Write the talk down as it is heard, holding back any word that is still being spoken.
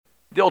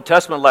The Old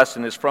Testament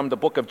lesson is from the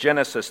book of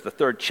Genesis, the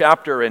 3rd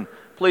chapter, and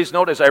please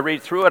note as I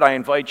read through it, I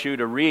invite you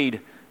to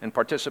read and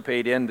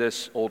participate in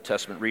this Old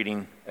Testament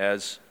reading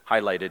as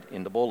highlighted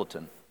in the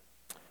bulletin.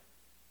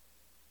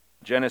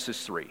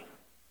 Genesis 3.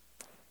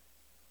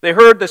 They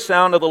heard the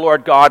sound of the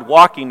Lord God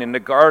walking in the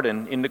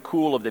garden in the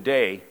cool of the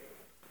day.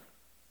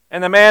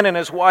 And the man and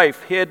his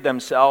wife hid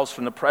themselves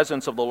from the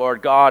presence of the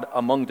Lord God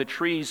among the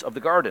trees of the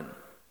garden.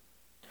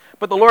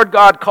 But the Lord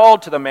God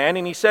called to the man,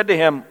 and he said to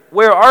him,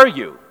 "Where are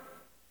you?"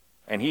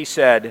 And he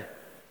said,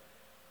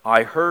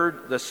 "I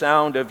heard the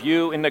sound of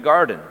you in the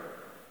garden,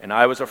 and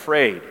I was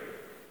afraid,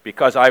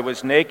 because I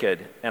was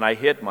naked, and I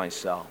hid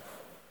myself."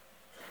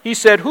 He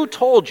said, "Who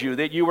told you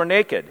that you were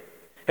naked?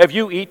 Have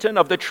you eaten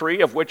of the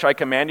tree of which I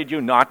commanded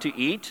you not to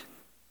eat?"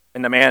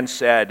 And the man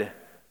said,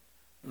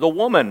 "The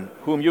woman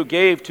whom you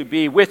gave to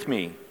be with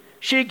me,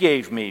 she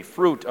gave me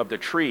fruit of the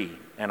tree,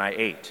 and I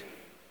ate."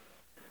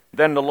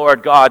 Then the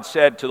Lord God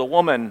said to the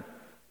woman,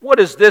 "What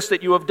is this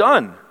that you have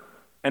done?"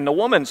 And the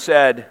woman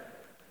said,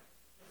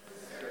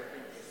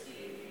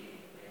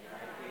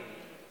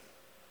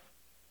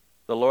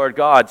 The Lord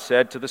God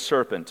said to the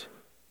serpent,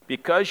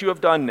 "Because you have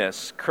done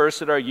this,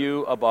 cursed are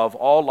you above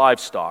all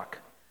livestock,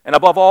 and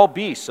above all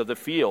beasts of the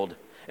field,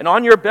 and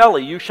on your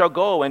belly you shall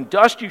go, and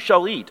dust you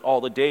shall eat all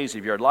the days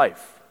of your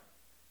life.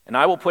 And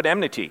I will put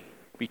enmity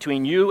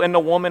between you and the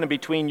woman, and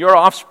between your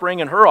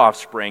offspring and her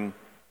offspring,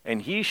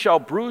 and he shall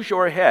bruise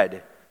your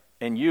head,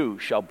 and you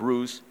shall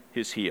bruise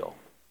his heel."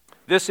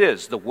 This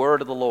is the word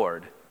of the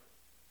Lord.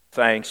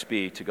 Thanks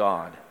be to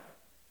God.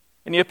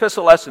 And the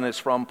epistle lesson is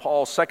from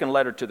Paul's second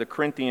letter to the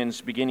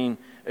Corinthians, beginning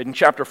in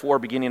chapter 4,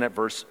 beginning at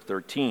verse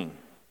 13.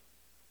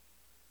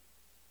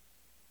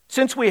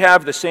 "Since we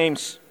have the same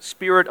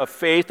spirit of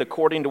faith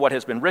according to what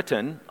has been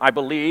written, I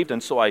believed,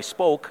 and so I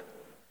spoke,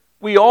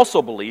 we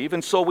also believe,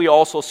 and so we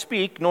also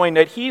speak, knowing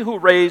that he who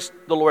raised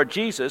the Lord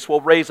Jesus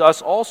will raise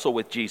us also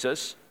with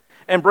Jesus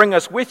and bring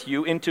us with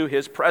you into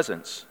his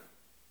presence.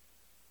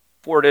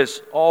 For it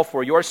is all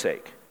for your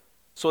sake,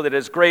 so that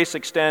as grace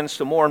extends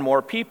to more and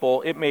more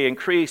people, it may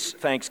increase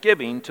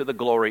thanksgiving to the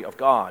glory of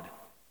God.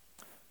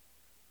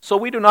 So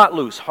we do not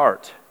lose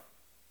heart.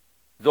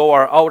 Though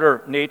our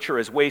outer nature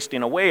is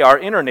wasting away, our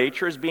inner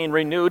nature is being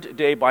renewed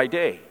day by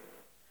day.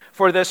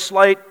 For this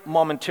slight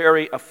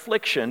momentary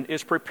affliction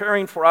is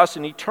preparing for us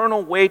an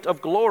eternal weight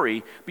of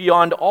glory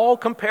beyond all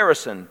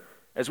comparison,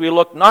 as we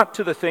look not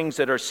to the things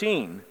that are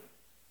seen,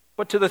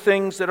 but to the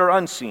things that are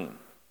unseen.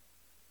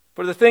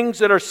 For the things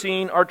that are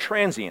seen are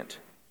transient,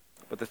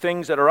 but the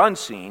things that are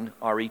unseen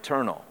are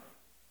eternal.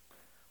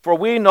 For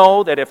we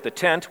know that if the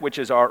tent, which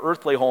is our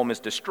earthly home,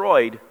 is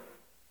destroyed,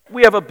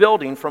 we have a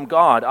building from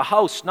God, a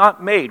house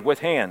not made with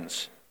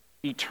hands,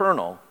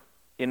 eternal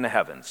in the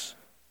heavens."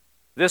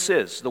 This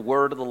is the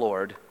word of the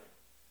Lord.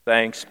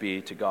 Thanks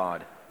be to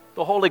God.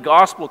 The Holy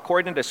Gospel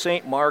according to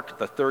St. Mark,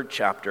 the 3rd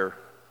chapter.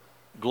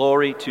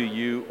 Glory to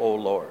you, O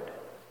Lord.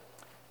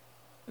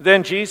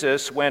 Then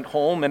Jesus went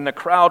home, and the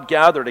crowd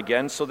gathered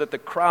again, so that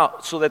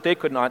they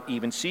could not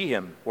even see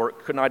him, or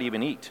could not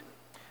even eat.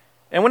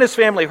 And when his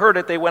family heard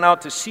it, they went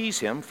out to seize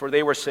him, for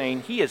they were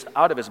saying, "He is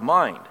out of his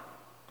mind."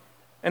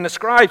 And the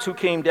scribes who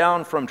came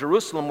down from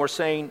Jerusalem were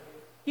saying,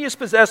 "He is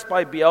possessed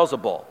by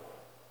Beelzebul,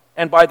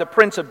 and by the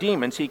prince of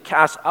demons he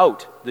casts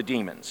out the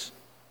demons."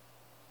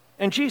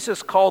 And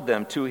Jesus called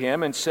them to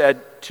him and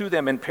said to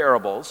them in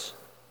parables,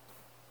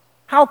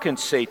 "How can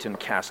Satan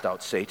cast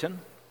out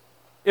Satan?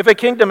 If a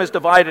kingdom is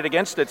divided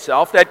against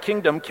itself, that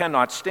kingdom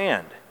cannot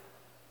stand.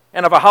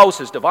 And if a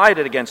house is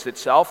divided against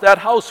itself, that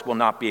house will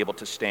not be able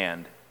to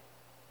stand.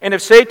 And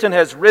if Satan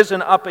has risen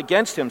up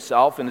against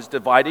himself and is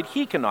divided,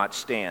 he cannot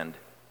stand,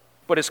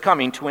 but is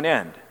coming to an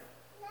end.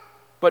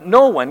 But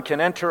no one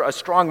can enter a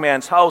strong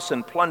man's house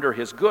and plunder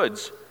his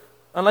goods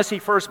unless he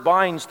first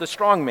binds the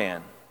strong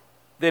man.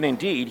 Then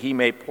indeed he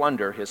may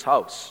plunder his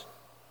house.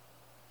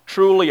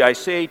 Truly I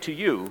say to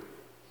you,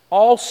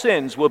 all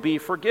sins will be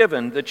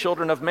forgiven the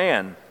children of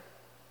man,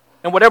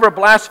 and whatever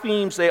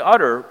blasphemies they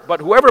utter, but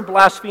whoever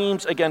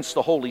blasphemes against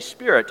the Holy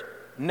Spirit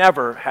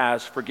never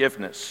has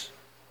forgiveness,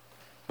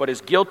 but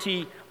is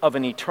guilty of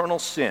an eternal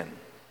sin.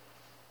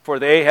 For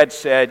they had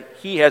said,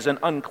 he has an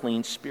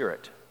unclean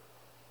spirit."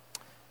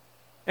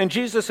 And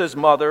Jesus'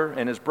 mother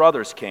and his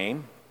brothers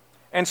came,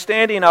 and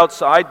standing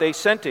outside they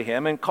sent to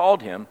him and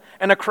called him,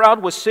 and a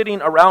crowd was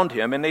sitting around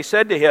him, and they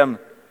said to him,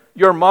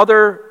 "Your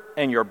mother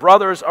and your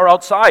brothers are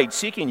outside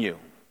seeking you."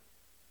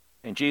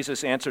 And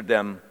Jesus answered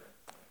them,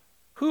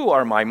 "Who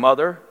are my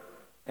mother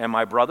and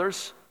my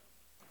brothers?"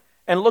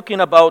 And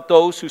looking about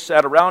those who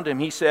sat around him,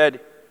 he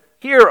said,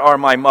 "Here are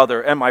my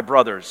mother and my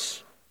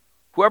brothers.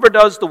 Whoever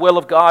does the will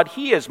of God,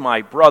 he is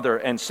my brother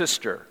and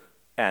sister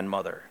and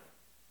mother."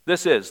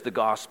 This is the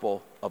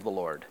gospel of the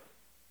Lord.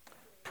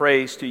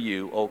 Praise to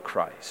you, O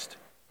Christ.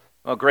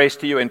 Well, grace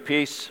to you and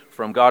peace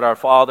from God our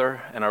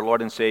Father and our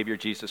Lord and Savior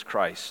Jesus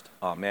Christ.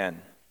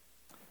 Amen.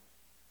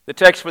 The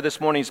text for this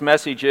morning's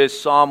message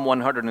is Psalm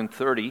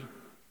 130,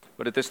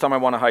 but at this time I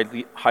want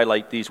to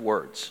highlight these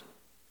words.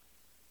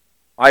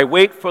 "I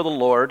wait for the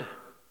Lord,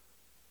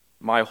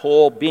 my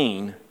whole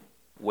being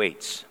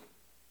waits."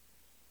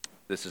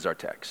 This is our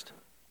text.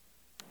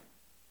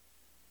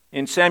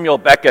 In Samuel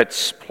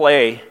Beckett's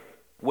play,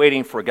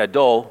 Waiting for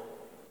Godot,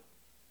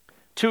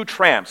 two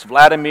tramps,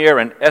 Vladimir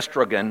and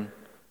Estragon,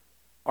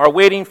 are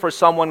waiting for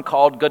someone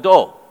called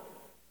Godot.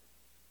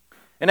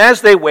 And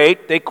as they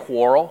wait, they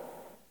quarrel,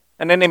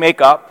 and then they make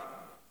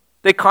up.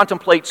 They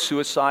contemplate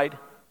suicide.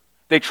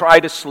 They try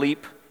to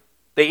sleep.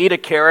 They eat a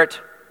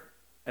carrot,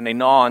 and they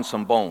gnaw on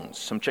some bones,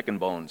 some chicken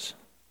bones.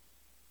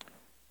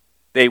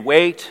 They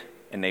wait,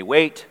 and they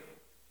wait,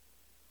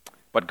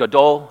 but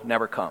Godot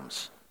never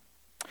comes.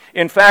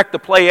 In fact, the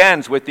play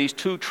ends with these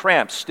two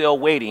tramps still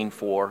waiting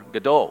for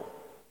Godot.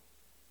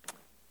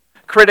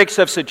 Critics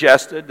have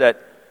suggested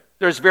that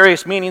there's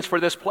various meanings for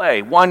this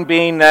play, one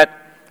being that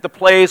the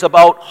play is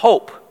about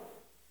hope.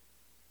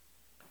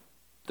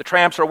 The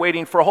tramps are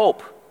waiting for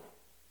hope.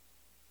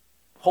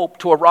 Hope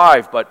to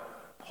arrive, but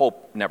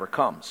hope never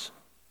comes.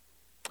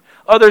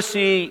 Others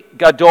see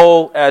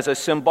Godot as a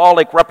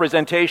symbolic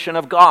representation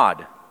of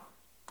God.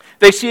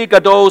 They see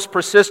Godot's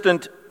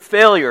persistent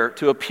failure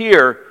to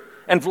appear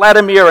and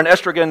Vladimir and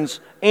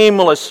Estragon's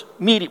aimless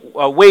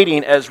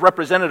waiting as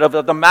representative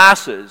of the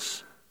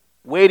masses,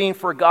 waiting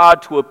for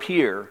God to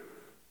appear,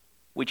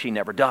 which he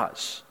never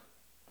does.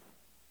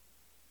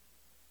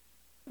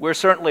 We're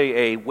certainly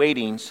a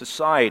waiting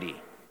society.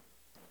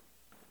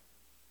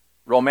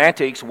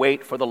 Romantics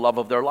wait for the love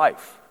of their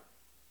life.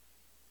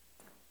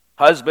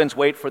 Husbands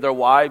wait for their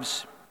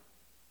wives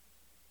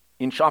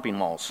in shopping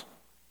malls.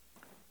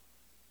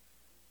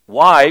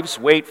 Wives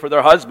wait for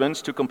their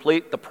husbands to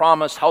complete the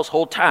promised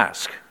household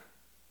task.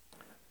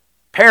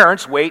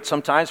 Parents wait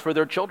sometimes for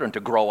their children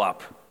to grow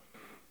up.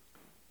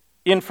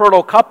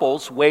 Infertile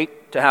couples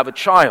wait to have a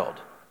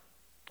child.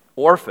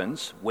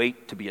 Orphans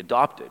wait to be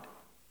adopted.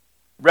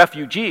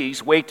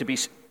 Refugees wait to be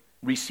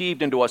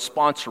received into a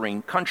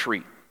sponsoring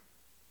country.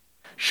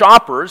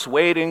 Shoppers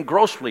wait in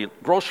grocery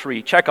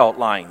checkout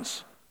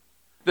lines.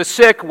 The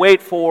sick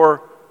wait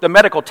for the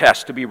medical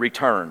test to be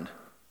returned.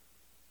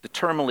 The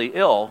terminally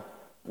ill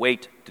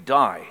wait to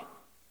die.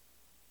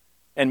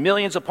 And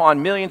millions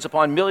upon millions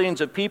upon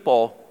millions of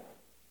people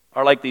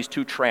are like these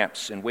two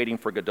tramps in Waiting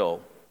for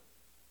Godot.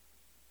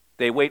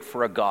 They wait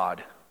for a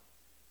God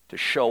to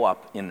show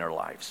up in their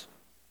lives.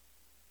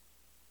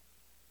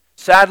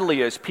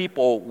 Sadly, as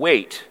people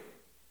wait,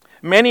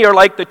 many are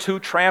like the two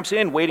tramps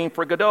in Waiting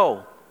for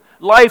Godot.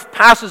 Life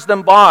passes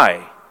them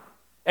by,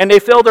 and they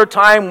fill their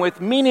time with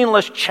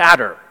meaningless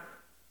chatter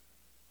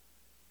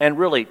and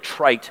really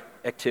trite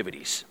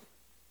activities.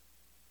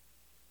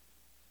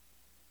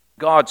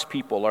 God's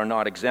people are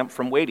not exempt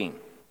from waiting.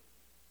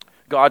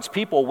 God's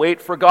people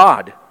wait for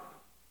God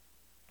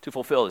to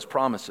fulfill his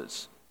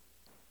promises.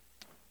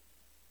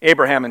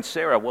 Abraham and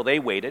Sarah, well, they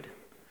waited.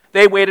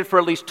 They waited for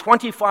at least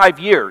 25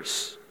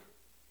 years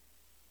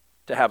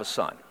to have a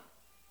son.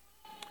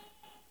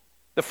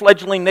 The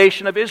fledgling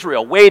nation of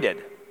Israel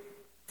waited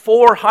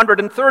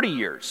 430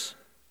 years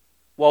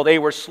while they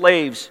were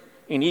slaves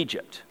in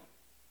Egypt.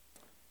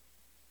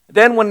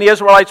 Then when the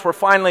Israelites were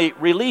finally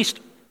released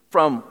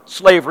from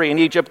slavery in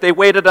Egypt, they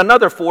waited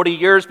another 40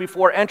 years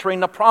before entering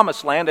the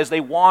promised land as they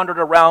wandered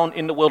around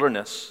in the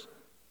wilderness.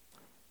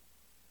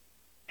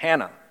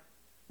 Hannah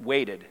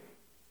waited,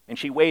 and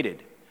she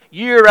waited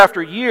year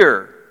after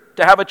year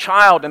to have a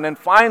child, and then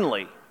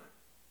finally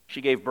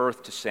she gave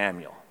birth to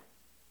Samuel.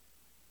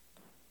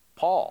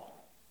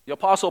 The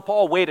Apostle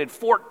Paul waited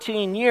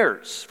 14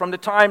 years from the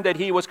time that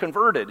he was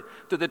converted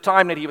to the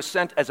time that he was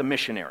sent as a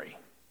missionary.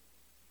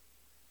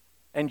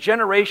 And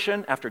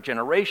generation after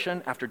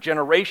generation after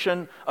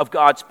generation of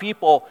God's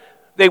people,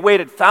 they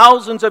waited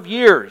thousands of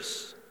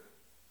years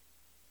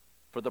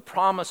for the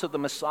promise of the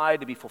Messiah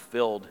to be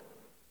fulfilled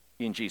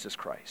in Jesus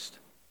Christ.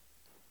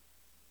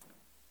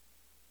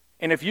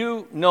 And if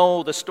you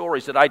know the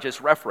stories that I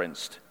just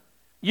referenced,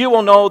 you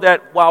will know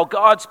that while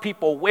God's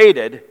people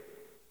waited,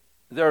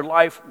 their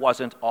life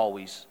wasn't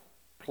always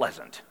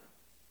pleasant.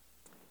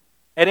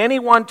 At any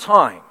one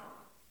time,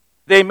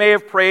 they may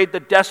have prayed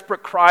the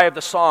desperate cry of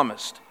the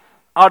psalmist,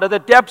 "Out of the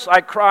depths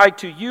I cried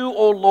to you,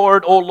 O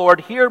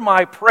Lord, hear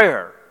my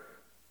prayer.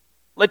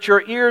 Let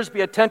your ears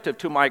be attentive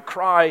to my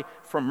cry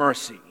for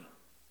mercy."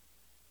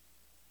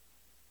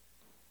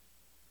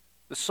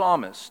 The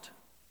psalmist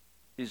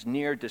is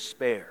near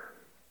despair.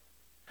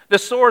 The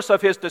source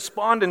of his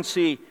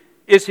despondency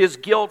is his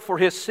guilt for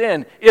his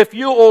sin. If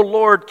you, O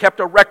Lord, kept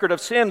a record of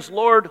sins,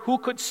 Lord, who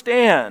could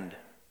stand?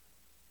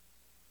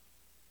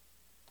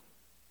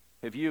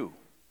 Have you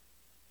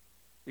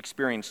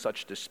experienced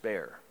such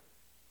despair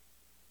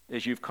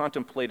as you've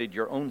contemplated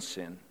your own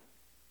sin?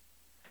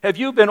 Have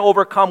you been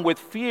overcome with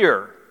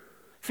fear?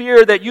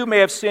 Fear that you may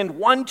have sinned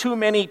one too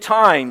many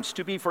times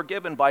to be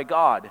forgiven by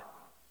God?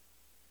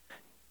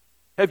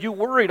 Have you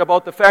worried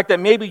about the fact that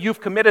maybe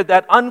you've committed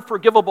that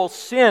unforgivable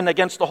sin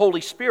against the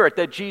Holy Spirit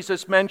that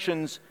Jesus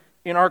mentions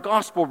in our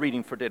gospel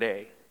reading for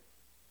today?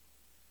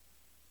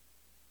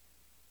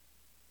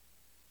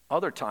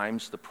 Other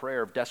times, the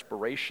prayer of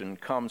desperation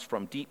comes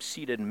from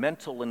deep-seated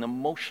mental and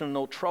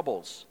emotional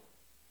troubles,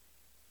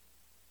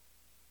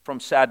 from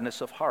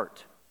sadness of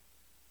heart,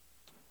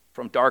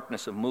 from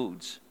darkness of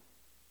moods,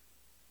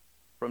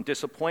 from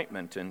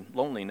disappointment and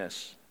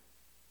loneliness,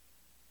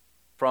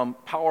 from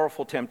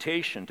powerful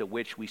temptation to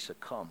which we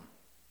succumb.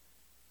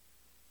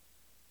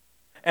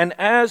 And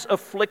as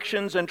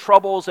afflictions and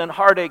troubles and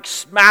heartaches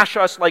smash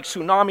us like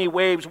tsunami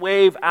waves,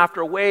 wave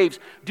after waves,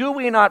 do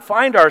we not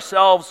find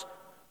ourselves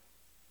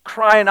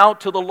crying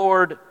out to the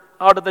Lord?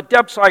 Out of the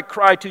depths I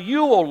cry to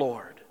you, O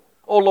Lord.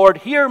 O Lord,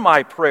 hear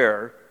my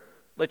prayer.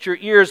 Let your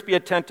ears be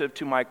attentive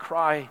to my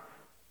cry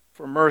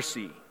for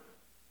mercy.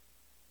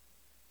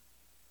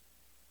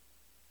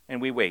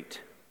 And we wait.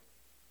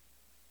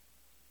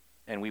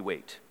 And we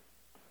wait.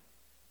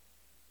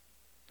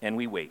 And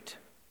we wait.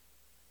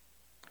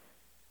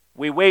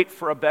 We wait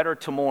for a better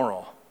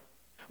tomorrow.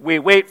 We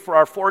wait for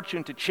our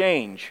fortune to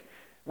change.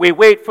 We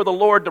wait for the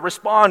Lord to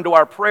respond to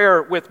our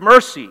prayer with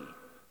mercy.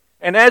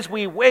 And as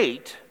we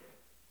wait,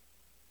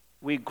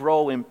 we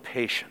grow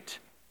impatient.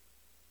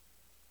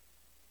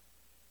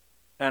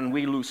 And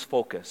we lose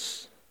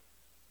focus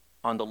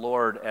on the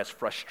Lord as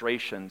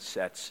frustration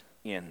sets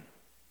in.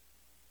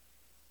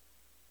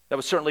 That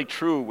was certainly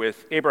true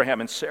with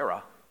Abraham and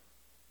Sarah.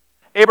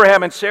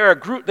 Abraham and Sarah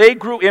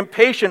grew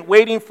impatient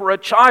waiting for a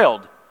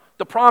child,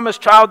 the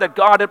promised child that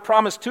God had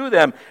promised to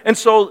them. And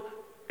so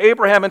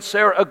Abraham and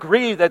Sarah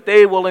agree that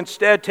they will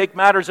instead take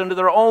matters into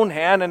their own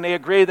hand, and they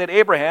agree that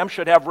Abraham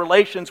should have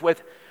relations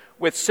with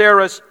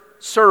Sarah's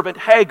servant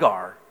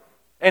Hagar.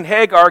 And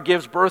Hagar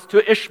gives birth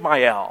to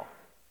Ishmael.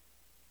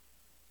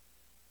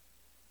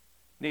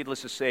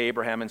 Needless to say,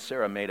 Abraham and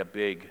Sarah made a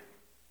big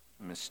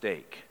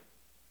mistake.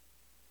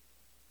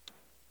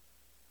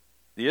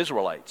 The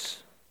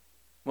Israelites,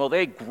 well,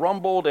 they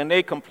grumbled and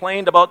they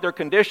complained about their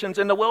conditions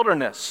in the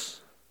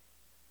wilderness.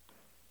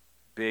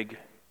 Big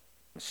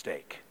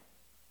mistake.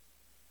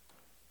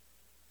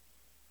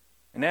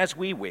 And as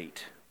we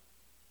wait,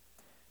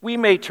 we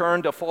may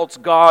turn to false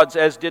gods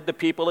as did the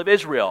people of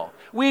Israel.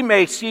 We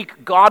may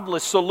seek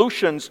godless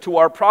solutions to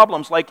our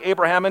problems like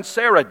Abraham and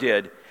Sarah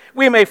did.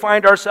 We may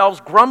find ourselves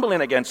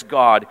grumbling against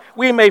God.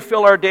 We may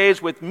fill our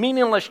days with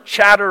meaningless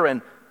chatter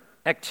and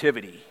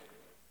activity.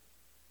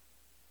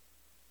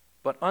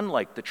 But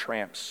unlike the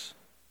tramps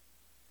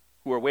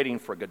who are waiting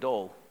for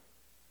Godot,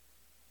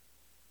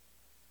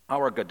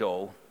 our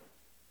God,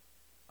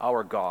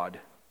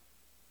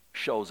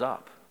 shows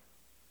up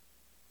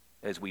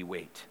as we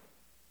wait.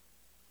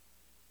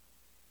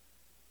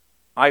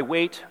 I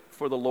wait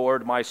for the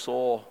Lord, my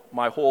soul,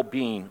 my whole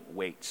being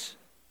waits.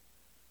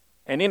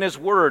 And in his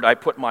word I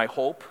put my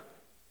hope.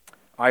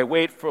 I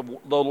wait for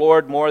the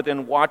Lord more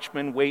than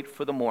watchmen wait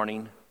for the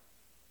morning,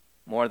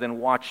 more than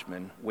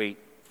watchmen wait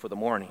for the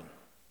morning.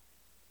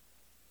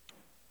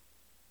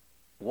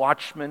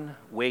 Watchmen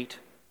wait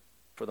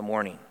for the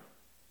morning.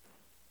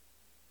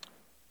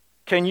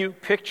 Can you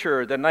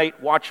picture the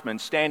night watchmen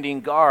standing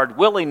guard,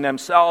 willing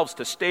themselves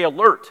to stay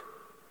alert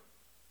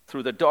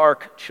through the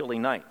dark, chilly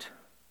night?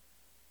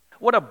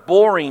 What a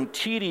boring,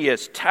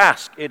 tedious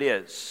task it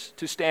is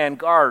to stand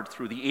guard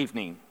through the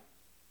evening.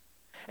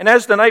 And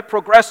as the night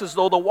progresses,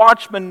 though, the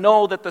watchmen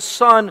know that the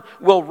sun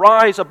will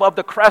rise above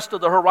the crest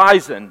of the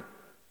horizon.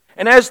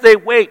 And as they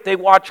wait, they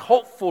watch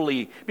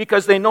hopefully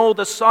because they know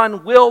the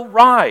sun will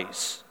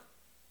rise.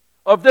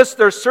 Of this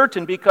they're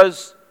certain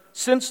because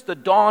since the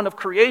dawn of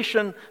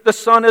creation, the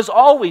sun has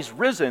always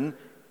risen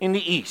in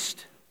the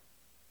east.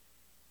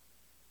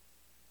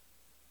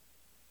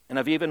 And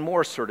of even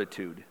more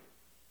certitude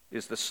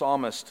is the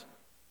psalmist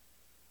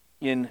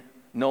in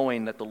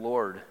knowing that the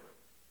Lord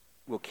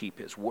will keep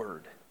his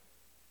word.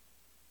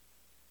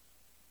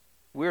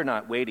 We're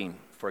not waiting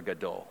for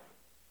Godot.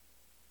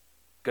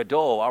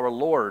 Godot, our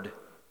Lord,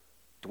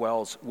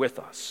 dwells with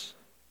us.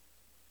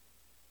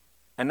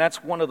 And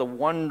that's one of the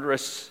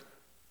wondrous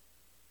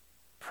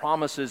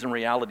promises and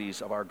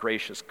realities of our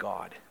gracious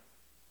God.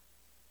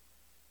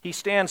 He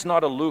stands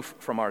not aloof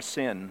from our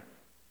sin,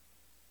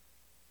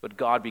 but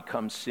God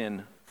becomes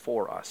sin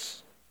for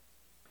us.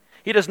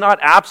 He does not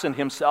absent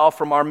himself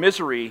from our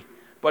misery,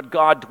 but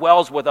God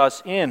dwells with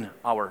us in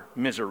our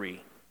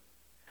misery.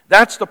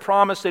 That's the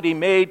promise that he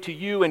made to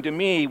you and to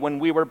me when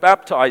we were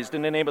baptized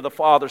in the name of the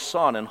Father,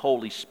 Son, and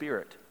Holy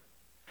Spirit.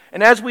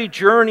 And as we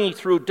journey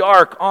through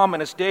dark,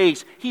 ominous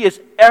days, he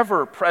is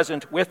ever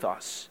present with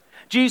us.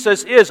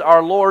 Jesus is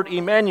our Lord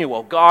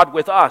Emmanuel, God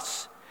with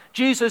us.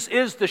 Jesus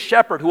is the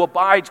shepherd who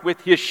abides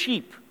with his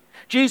sheep.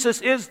 Jesus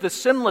is the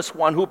sinless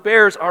one who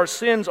bears our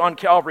sins on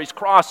Calvary's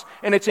cross,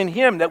 and it's in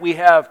him that we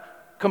have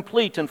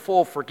complete and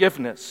full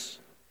forgiveness.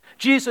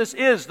 Jesus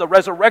is the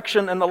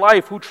resurrection and the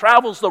life who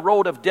travels the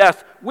road of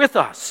death with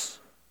us.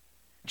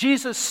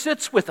 Jesus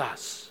sits with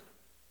us.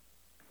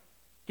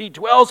 He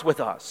dwells with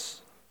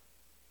us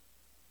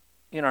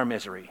in our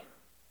misery,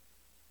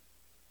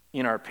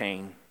 in our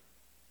pain,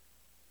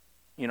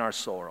 in our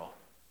sorrow,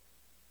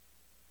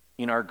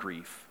 in our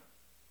grief,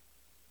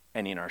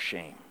 and in our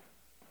shame.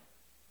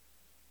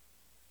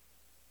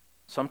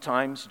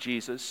 Sometimes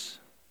Jesus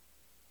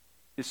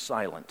is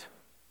silent.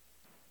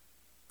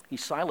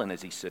 He's silent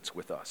as he sits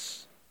with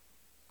us.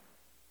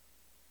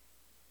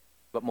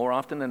 But more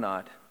often than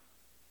not,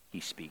 he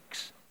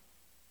speaks.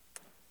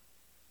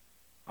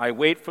 I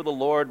wait for the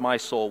Lord, my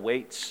soul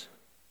waits.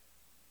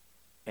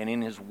 and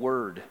in his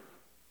word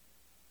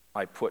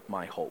I put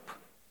my hope.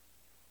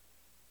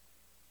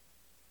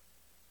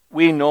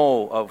 We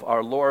know of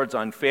our Lord's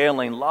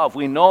unfailing love.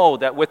 We know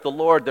that with the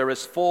Lord there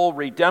is full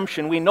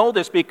redemption. We know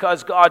this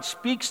because God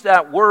speaks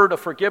that word of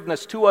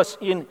forgiveness to us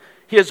in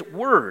his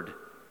word.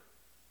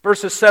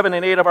 Verses 7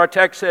 and 8 of our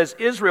text says,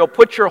 Israel,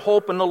 put your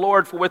hope in the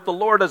Lord, for with the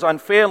Lord is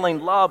unfailing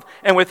love,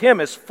 and with him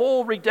is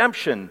full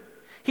redemption.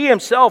 He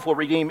himself will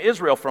redeem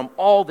Israel from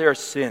all their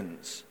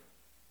sins.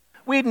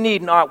 We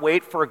need not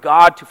wait for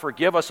God to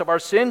forgive us of our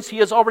sins. He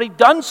has already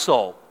done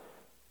so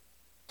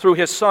through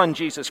his Son,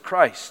 Jesus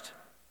Christ.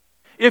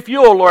 If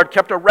you, O Lord,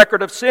 kept a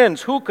record of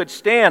sins, who could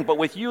stand? But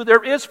with you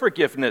there is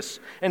forgiveness,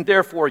 and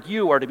therefore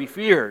you are to be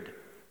feared.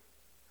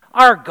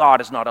 Our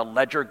God is not a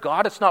ledger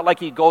God. It's not like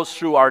he goes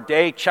through our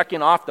day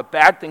checking off the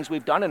bad things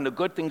we've done and the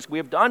good things we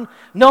have done.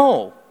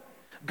 No.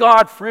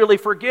 God freely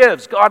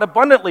forgives. God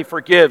abundantly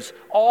forgives,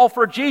 all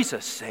for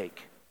Jesus'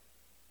 sake.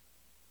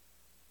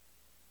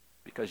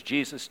 Because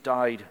Jesus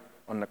died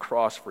on the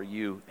cross for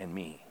you and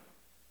me.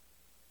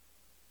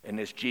 And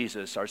this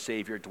Jesus, our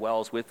Savior,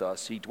 dwells with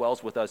us. He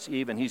dwells with us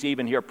he's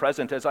even here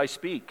present as I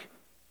speak.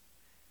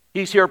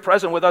 He's here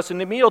present with us in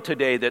the meal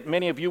today that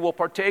many of you will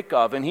partake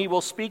of, and he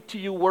will speak to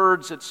you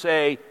words that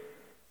say,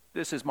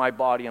 this is my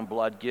body and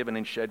blood given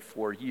and shed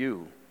for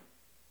you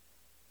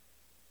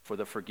for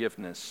the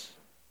forgiveness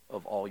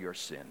of all your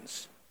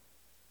sins.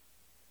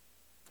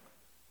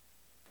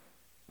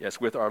 Yes,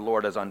 with our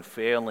Lord as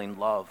unfailing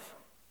love,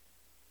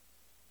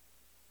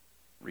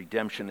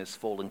 redemption is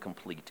full and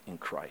complete in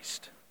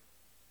Christ.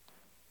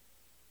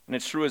 And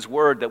it's through his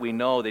word that we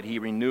know that he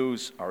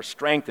renews our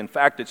strength. In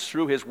fact, it's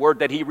through his word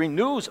that he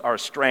renews our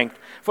strength.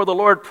 For the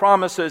Lord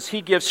promises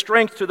he gives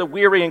strength to the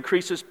weary,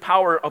 increases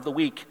power of the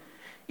weak.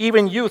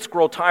 Even youths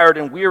grow tired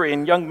and weary,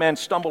 and young men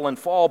stumble and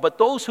fall. But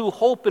those who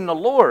hope in the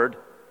Lord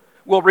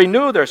will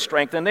renew their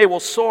strength, and they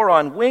will soar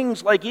on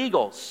wings like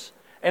eagles.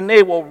 And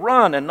they will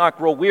run and not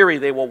grow weary.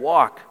 They will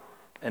walk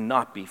and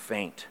not be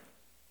faint.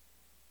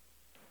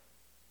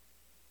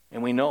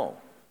 And we know,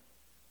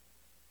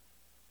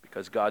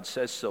 because God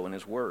says so in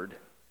his word,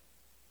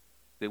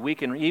 that we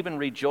can even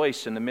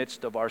rejoice in the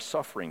midst of our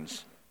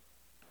sufferings.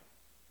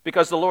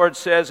 Because the Lord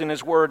says in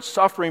his word,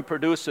 suffering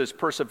produces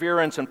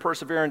perseverance, and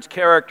perseverance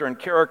character, and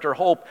character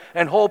hope,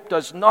 and hope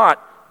does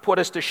not put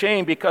us to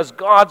shame, because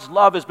God's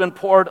love has been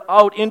poured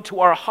out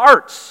into our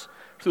hearts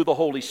through the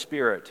Holy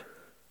Spirit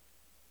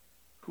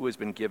who has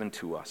been given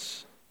to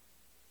us.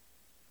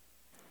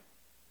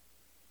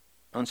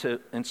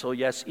 And so,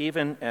 yes,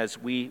 even as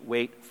we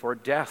wait for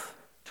death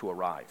to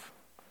arrive,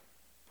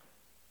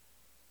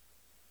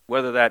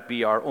 whether that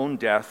be our own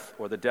death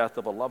or the death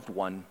of a loved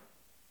one,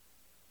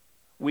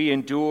 we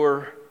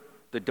endure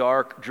the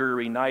dark,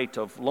 dreary night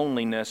of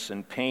loneliness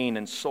and pain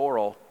and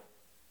sorrow,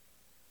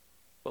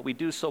 but we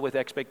do so with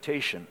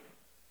expectation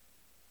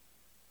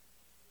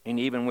and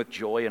even with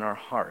joy in our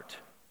heart.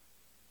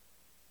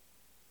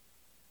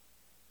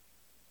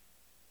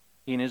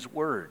 In his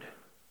word,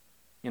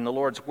 in the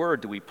Lord's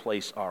word, do we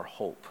place our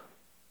hope.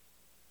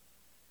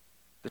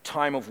 The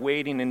time of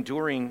waiting,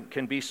 enduring,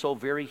 can be so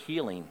very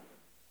healing,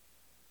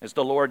 as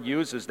the Lord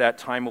uses that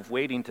time of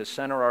waiting to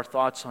center our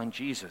thoughts on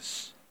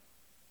Jesus,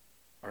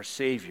 our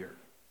Savior.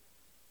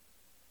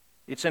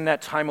 It's in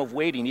that time of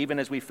waiting, even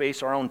as we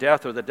face our own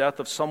death or the death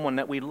of someone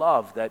that we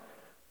love, that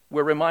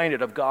we're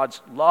reminded of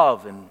God's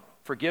love and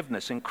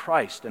forgiveness in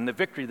Christ and the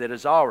victory that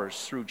is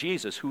ours through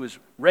Jesus, who is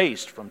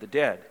raised from the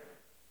dead.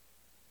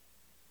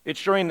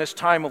 It's during this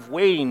time of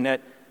waiting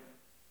that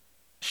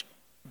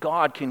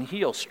God can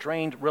heal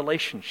strained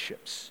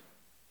relationships.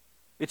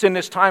 It's in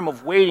this time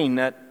of waiting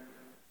that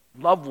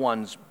loved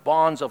ones'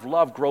 bonds of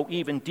love grow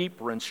even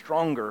deeper and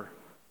stronger.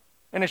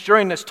 And it's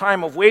during this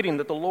time of waiting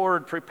that the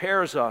Lord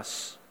prepares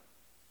us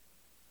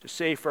to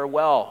say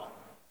farewell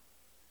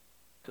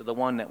to the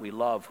one that we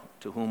love,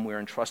 to whom we're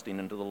entrusting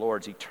into the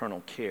Lord's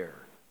eternal care.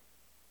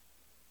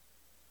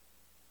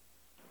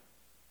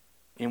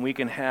 And we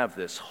can have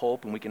this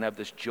hope and we can have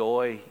this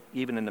joy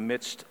even in the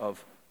midst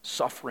of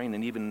suffering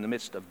and even in the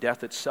midst of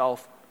death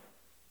itself,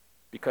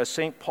 because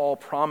St. Paul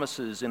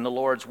promises in the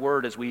Lord's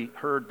word, as we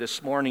heard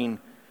this morning,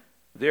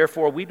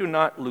 therefore we do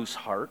not lose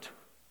heart,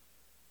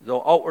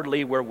 though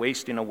outwardly we're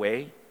wasting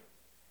away,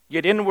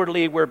 yet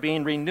inwardly we're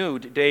being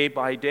renewed day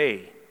by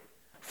day.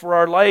 For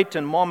our light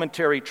and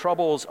momentary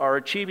troubles are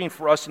achieving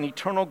for us an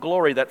eternal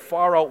glory that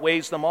far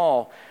outweighs them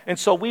all. And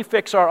so we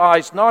fix our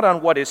eyes not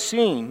on what is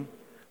seen,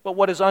 but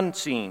what is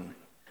unseen.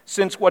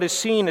 Since what is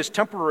seen is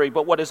temporary,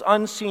 but what is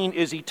unseen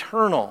is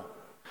eternal.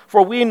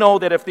 For we know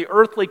that if the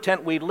earthly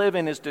tent we live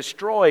in is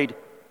destroyed,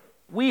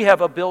 we have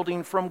a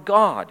building from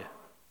God,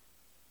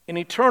 an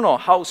eternal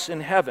house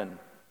in heaven,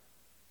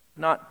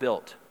 not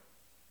built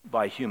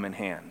by human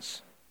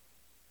hands.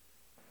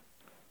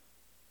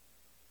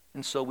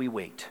 And so we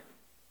wait.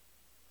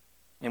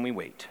 And we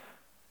wait.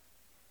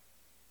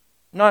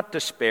 Not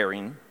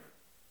despairing,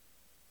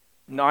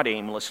 not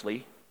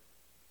aimlessly,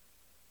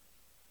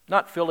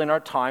 not filling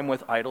our time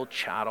with idle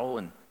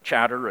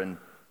chatter and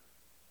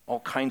all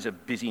kinds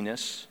of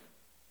busyness.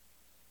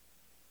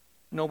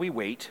 No, we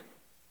wait.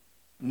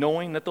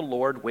 knowing that the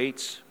Lord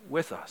waits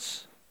with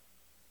us.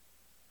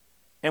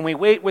 And we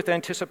wait with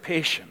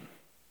anticipation.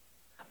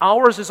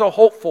 Ours is a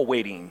hopeful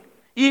waiting,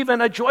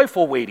 even a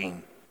joyful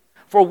waiting.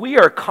 For we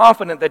are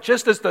confident that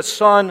just as the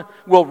sun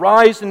will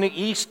rise in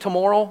the east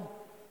tomorrow,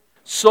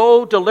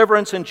 so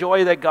deliverance and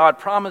joy that God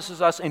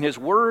promises us in His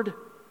Word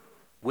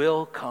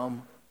will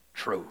come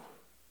true.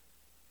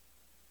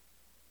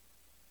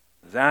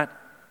 That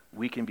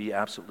we can be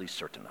absolutely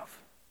certain of.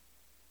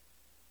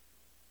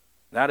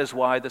 That is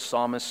why the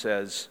psalmist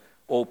says,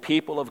 O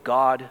people of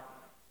God,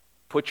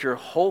 put your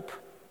hope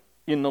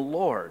in the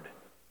Lord.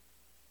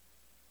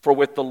 For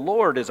with the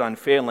Lord is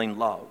unfailing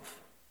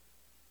love,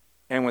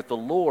 and with the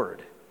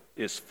Lord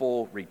is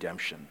full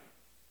redemption.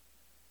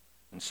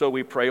 And so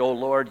we pray, O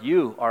Lord,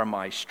 you are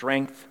my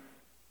strength.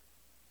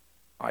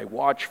 I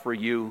watch for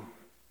you.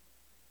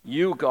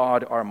 You,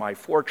 God, are my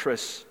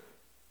fortress,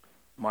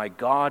 my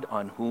God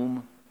on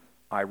whom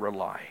I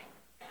rely.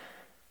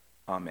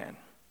 Amen.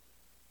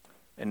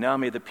 And now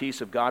may the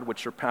peace of God,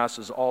 which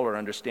surpasses all our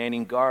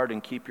understanding, guard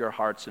and keep your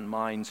hearts and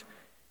minds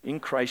in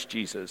Christ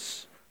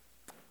Jesus.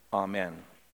 Amen.